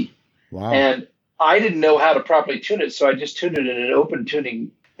bouzouki. Wow! And I didn't know how to properly tune it, so I just tuned it in an open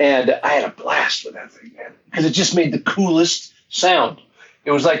tuning. And I had a blast with that thing, man, because it just made the coolest sound.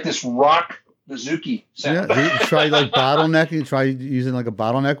 It was like this rock bouzouki sound. Yeah, you tried like bottlenecking. Try using like a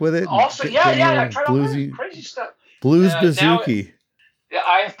bottleneck with it. Also, I tried all that crazy stuff. Blues bouzouki.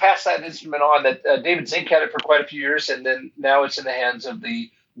 I have passed that instrument on. That David Zink had it for quite a few years, and then now it's in the hands of the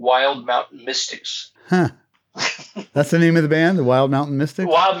Wild Mountain Mystics. Huh. That's the name of the band, the Wild Mountain Mystics?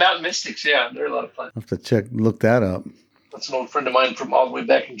 Wild Mountain Mystics, yeah. They're a lot of fun. I'll have to look that up. That's an old friend of mine from all the way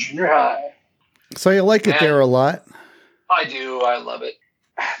back in junior high. So you like it there a lot? I do. I love it.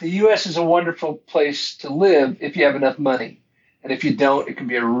 The U.S. is a wonderful place to live if you have enough money. And if you don't, it can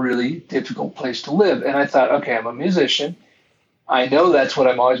be a really difficult place to live. And I thought, okay, I'm a musician. I know that's what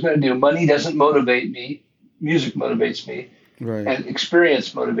I'm always going to do. Money doesn't motivate me. Music motivates me. Right. And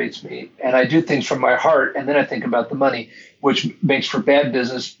experience motivates me. And I do things from my heart, and then I think about the money, which makes for bad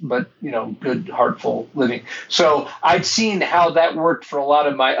business, but, good, heartful living. So I'd seen how that worked for a lot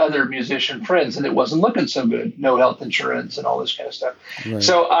of my other musician friends, and it wasn't looking so good. No health insurance and all this kind of stuff. Right.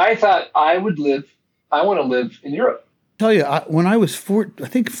 So I thought I want to live in Europe. I tell you, when I was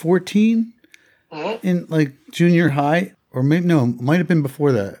 14 in like junior high, or maybe, no, it might have been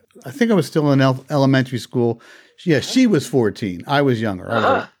before that. I think I was still in elementary school. Yeah, she was 14. I was younger. I was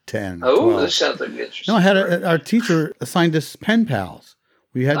like 10. Oh, 12. this sounds like interesting. No, I had our teacher assigned us pen pals.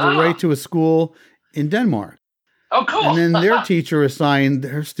 We had to write to a school in Denmark. Oh, cool. And then their teacher assigned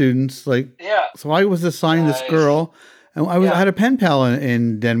her students, so I was assigned this girl, and I had a pen pal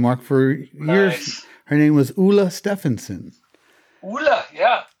in Denmark for years. Nice. Her name was Ulla Steffensen. Ulla,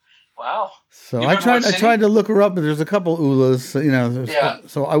 yeah. Wow. So I tried to look her up, but there's a couple Ullas,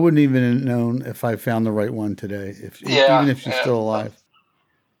 so I wouldn't even have known if I found the right one today, even if she's still alive.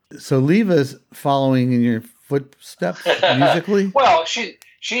 So Leva's following in your footsteps musically? Well,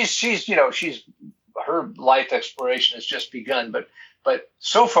 she's her life exploration has just begun, but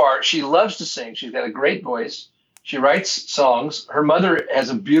so far she loves to sing. She's got a great voice. She writes songs. Her mother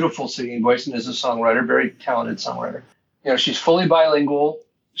has a beautiful singing voice and is a songwriter, very talented songwriter. She's fully bilingual.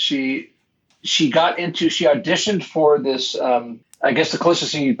 She auditioned for this, I guess the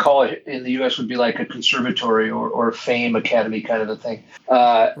closest thing you'd call it in the U.S. would be like a conservatory or a fame academy kind of a thing.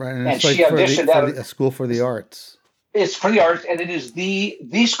 Right, and it's like she auditioned a school for the arts. It's for the arts, and it is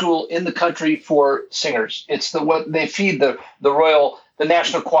the school in the country for singers. It's what they feed the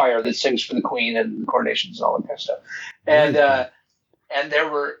national choir that sings for the Queen and coronations and all that kind of stuff. And there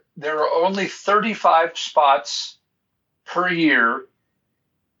were only 35 spots per year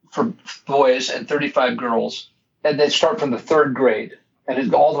for boys and 35 girls, and they start from the 3rd grade and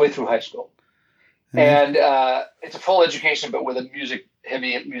it's all the way through high school. Mm-hmm. And it's a full education, but with a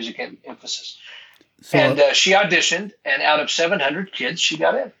heavy music emphasis. So, she auditioned, and out of 700 kids, she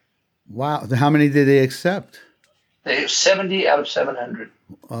got in. Wow! How many did they accept? They have 70 out of 700.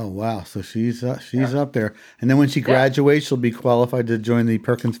 Oh wow! So she's up there, and then when she graduates, she'll be qualified to join the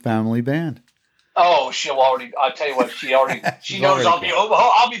Perkins Family Band. Oh, she'll already. I'll tell you what. She knows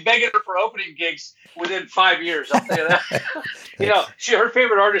I'll be begging her for opening gigs within 5 years. I'll tell you that. Her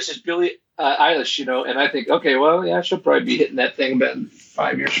favorite artist is Eilish, and I think, okay, well, yeah, she'll probably be hitting that thing about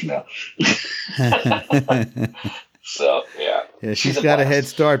 5 years from now. So, yeah. Yeah, she's got a blast. head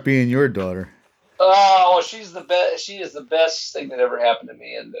start being your daughter. Oh, well, she's the best. She is the best thing that ever happened to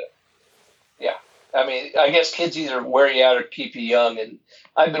me. And yeah, I mean, I guess kids either wear you out or keep you young. And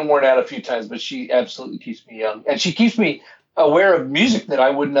I've been worn out a few times, but she absolutely keeps me young. And she keeps me aware of music that I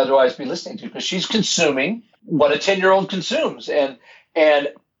wouldn't otherwise be listening to, because she's consuming what a 10-year-old consumes. And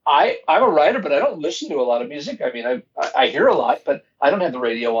I'm a writer, but I don't listen to a lot of music. I mean, I hear a lot, but I don't have the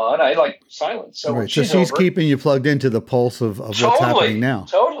radio on. I like silence. So Right. So she's she's over, keeping you plugged into the pulse of what's happening now.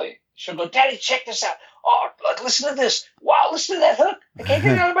 Totally. She'll go, Daddy, check this out. Oh, look, listen to this. Wow, listen to that hook. I can't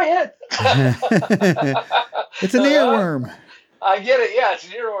get it out of my head. It's an earworm. I get it. Yeah, it's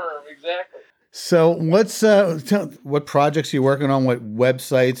an earworm. Exactly. So what projects are you working on? What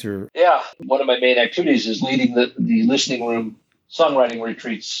websites or? Yeah. One of my main activities is leading the listening room songwriting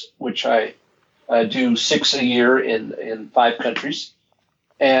retreats, which I do 6 a year in 5 countries.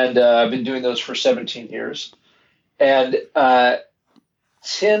 And I've been doing those for 17 years. And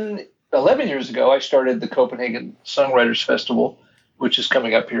 11 years ago, I started the Copenhagen Songwriters Festival, which is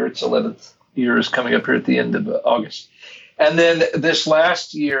coming up here. Its 11th year is coming up here at the end of August. And then this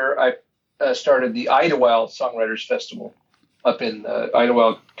last year, I started the Idlewild Songwriters Festival up in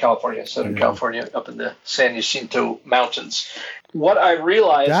Idlewild, California, Southern California, up in the San Jacinto Mountains. What I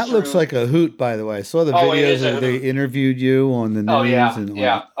realized... That looks like a hoot, by the way. I saw the videos that they interviewed you on the news. Oh, yeah, and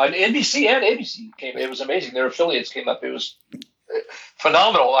yeah. On NBC and ABC came. It was amazing. Their affiliates came up. It was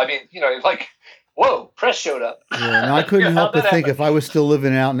phenomenal. I mean, like, whoa, press showed up. Yeah, no, I couldn't help but think if I was still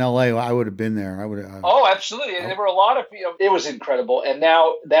living out in LA, I would have been there. Oh, absolutely. And there were a lot of, it was incredible. And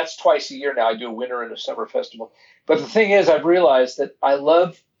now that's twice a year now. I do a winter and a summer festival. But the thing is, I've realized that I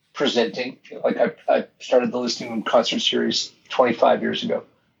love presenting. Like I started the Listening Room concert series 25 years ago.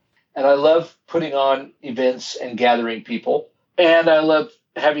 And I love putting on events and gathering people. And I love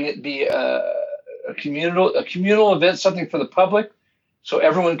having it be a communal event, something for the public, so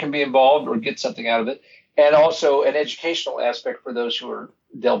everyone can be involved or get something out of it, and also an educational aspect for those who are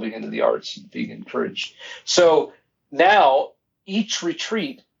delving into the arts and being encouraged. So now each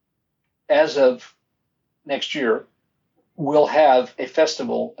retreat, as of next year, will have a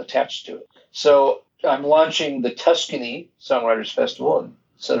festival attached to it. So I'm launching the Tuscany Songwriters Festival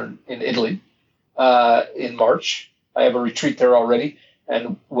in Italy in March. I have a retreat there already.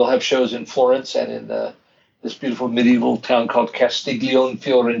 And we'll have shows in Florence and in this beautiful medieval town called Castiglione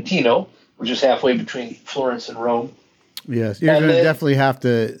Fiorentino, which is halfway between Florence and Rome. Yes, you're going to definitely have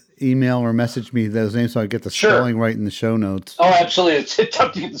to email or message me those names so I get the spelling right in the show notes. Oh, absolutely. It's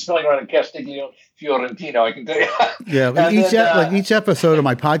tough to get the spelling right in Castiglione Fiorentino, I can tell you. Yeah, each episode of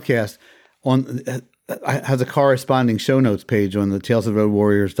my podcast has a corresponding show notes page on the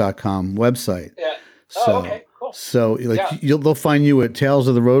talesoftheroadwarriors.com website. Yeah. Oh, okay. So they'll find you at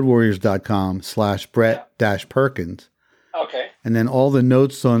talesoftheroadwarriors.com/Brett-Perkins. Okay. And then all the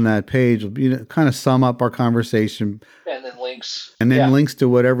notes on that page will kind of sum up our conversation. And then links. And then links to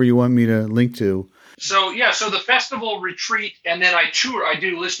whatever you want me to link to. So the festival retreat, and then I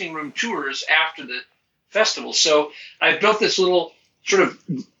do listening room tours after the festival. So I built this little sort of,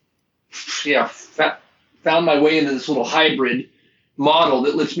 found my way into this little hybrid model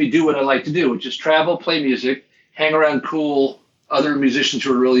that lets me do what I like to do, which is travel, play music, hang around cool other musicians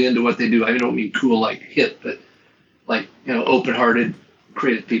who are really into what they do. I don't mean cool like hip, but like, open-hearted,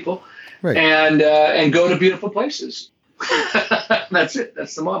 creative people. Right. And go to beautiful places. That's it.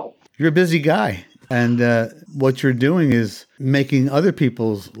 That's the model. You're a busy guy. And what you're doing is making other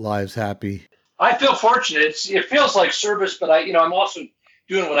people's lives happy. I feel fortunate. It feels like service, but I'm also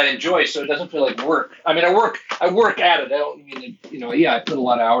doing what I enjoy, so it doesn't feel like work. I mean, I work at it. I don't mean, I put a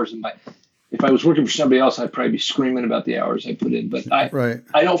lot of hours in if I was working for somebody else, I'd probably be screaming about the hours I put in, but I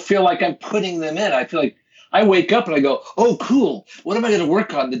don't feel like I'm putting them in. I feel like I wake up and I go, oh, cool. What am I going to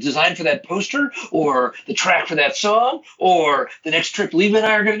work on? The design for that poster, or the track for that song, or the next trip Leva and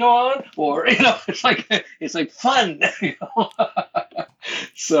I are going to go on, or, it's like fun.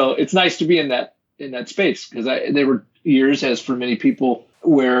 So it's nice to be in that space, because there were years, as for many people,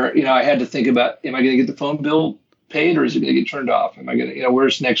 where, I had to think about, am I going to get the phone bill paid, or is it going to get turned off? Am I going to,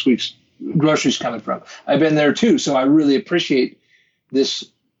 where's next week's groceries coming from? I've been there too. So I really appreciate this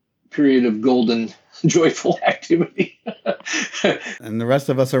period of golden, joyful activity. And the rest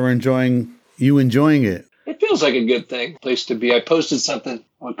of us are enjoying it. It feels like a good place to be. I posted something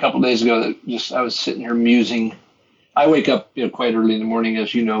a couple of days ago that I was sitting here musing. I wake up quite early in the morning,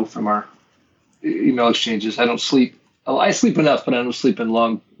 as you know, from our email exchanges. I don't sleep I sleep enough, but I don't sleep in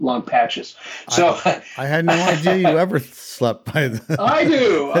long patches. So I had no idea you ever slept by the. I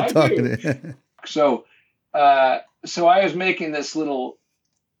do. talking. So I was making this little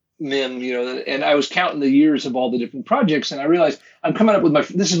mem, and I was counting the years of all the different projects, and I realized I'm coming up with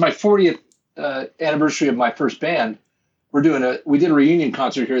this is my 40th anniversary of my first band. We did a reunion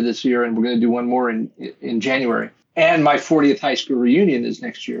concert here this year, and we're going to do one more in January. And my 40th high school reunion is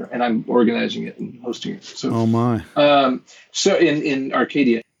next year, and I'm organizing it and hosting it. So, oh my! So in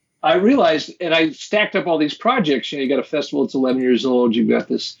Arcadia, I realized, and I stacked up all these projects. You got a festival that's 11 years old. You've got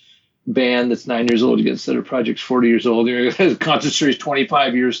this band that's 9 years old. You got this other project's 40 years old. You got concert series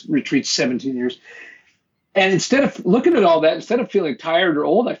 25 years, retreats 17 years. And instead of looking at all that, instead of feeling tired or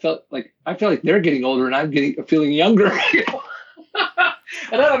old, I felt like they're getting older, and I'm feeling younger.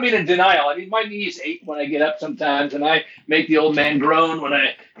 And I don't mean in denial. I mean, my knees ache when I get up sometimes, and I make the old man groan when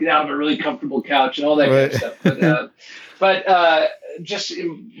I get out of a really comfortable couch and all that kind of stuff. But just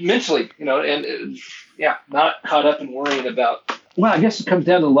mentally, and not caught up in worrying about. Well, I guess it comes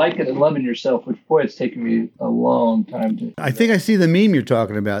down to liking and loving yourself, which, boy, it's taken me a long time to. I think I see the meme you're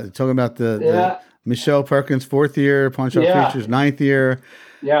talking about. You're talking about the Michelle Perkins 4th year, Pawn Shop Preachers 9th year,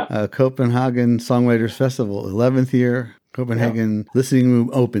 Copenhagen Songwriters Festival 11th year. Copenhagen Listening Room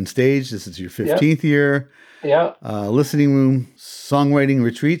Open Stage. This is your 15th year. Yeah. Listening Room Songwriting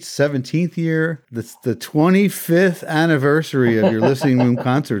Retreats, 17th year. That's the 25th anniversary of your Listening Room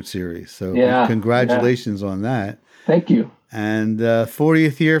concert series. So congratulations on that. Thank you. And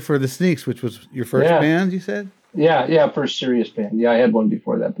 40th year for the Sneaks, which was your first band, you said? Yeah, first serious band. Yeah, I had one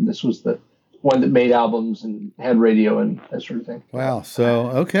before that, but this was the one that made albums and had radio and that sort of thing. Wow. So,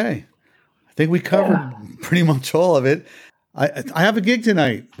 okay. I think we covered pretty much all of it. I have a gig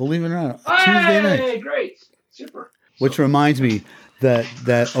tonight, believe it or not. Tuesday night. Hey, great. Super. Which reminds me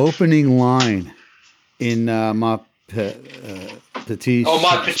that opening line in Ma Petite. Oh,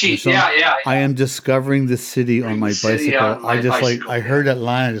 Ma Petite. Yeah. I am discovering the city on my bicycle. I heard that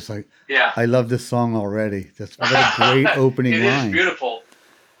line. I just I love this song already. That's what a great opening line. It is beautiful.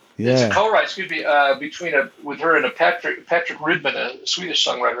 Yeah. It's a co-write, with her and Patrick Rydman, a Swedish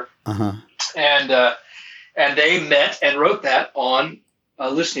songwriter. Uh-huh. And they met and wrote that on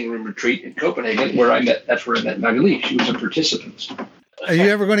a listening room retreat in Copenhagen, that's where I met Magali. She was a participant. Are you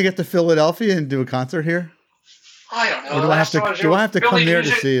ever going to get to Philadelphia and do a concert here? I don't know. Or do I have to come there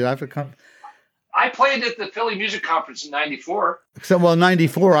to see it? I have to come. I played at the Philly Music Conference in '94. Except,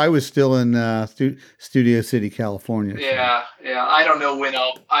 94, I was still in Studio City, California. So. Yeah. I don't know when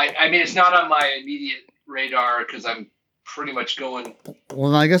I mean, it's not on my immediate radar because I'm pretty much going.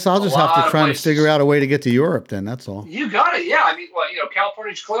 Well, I guess I'll just have to try to figure out a way to get to Europe then. That's all. You got it. Yeah. I mean,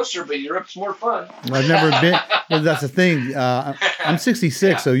 California's closer, but Europe's more fun. I've never been. Well, that's the thing. I'm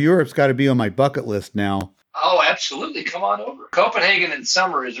 66, so Europe's got to be on my bucket list now. Oh, absolutely. Come on over. Copenhagen in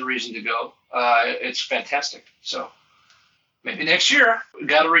summer is a reason to go. It's fantastic. So maybe next year. We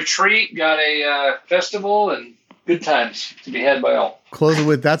got a retreat, got a festival, and good times to be had by all. We'll close it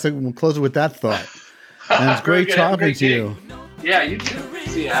with that thought. And it's great talking to you. Yeah, you too.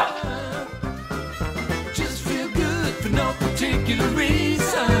 See ya. Just feel good for no particular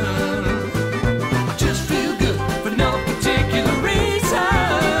reason. Just feel good for no particular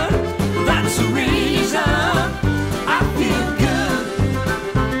reason. That's the reason I feel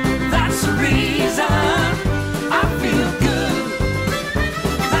good. That's the reason I feel good.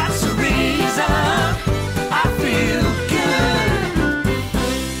 That's the reason I feel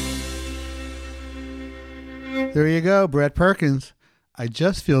good. There you go, Brett Perkins. I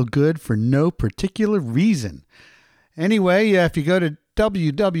just feel good for no particular reason. Anyway, if you go to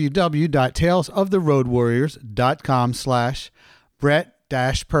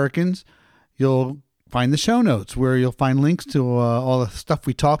www.talesoftheroadwarriors.com/Brett-Perkins, you'll find the show notes where you'll find links to all the stuff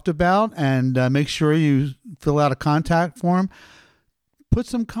we talked about, and make sure you fill out a contact form. Put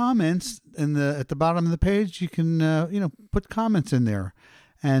some comments at the bottom of the page. You can put comments in there.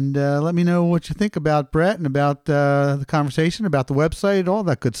 And let me know what you think about Brett and about the conversation, about the website, all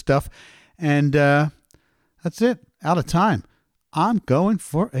that good stuff. And that's it. Out of time. I'm going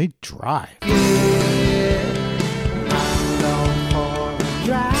for a drive.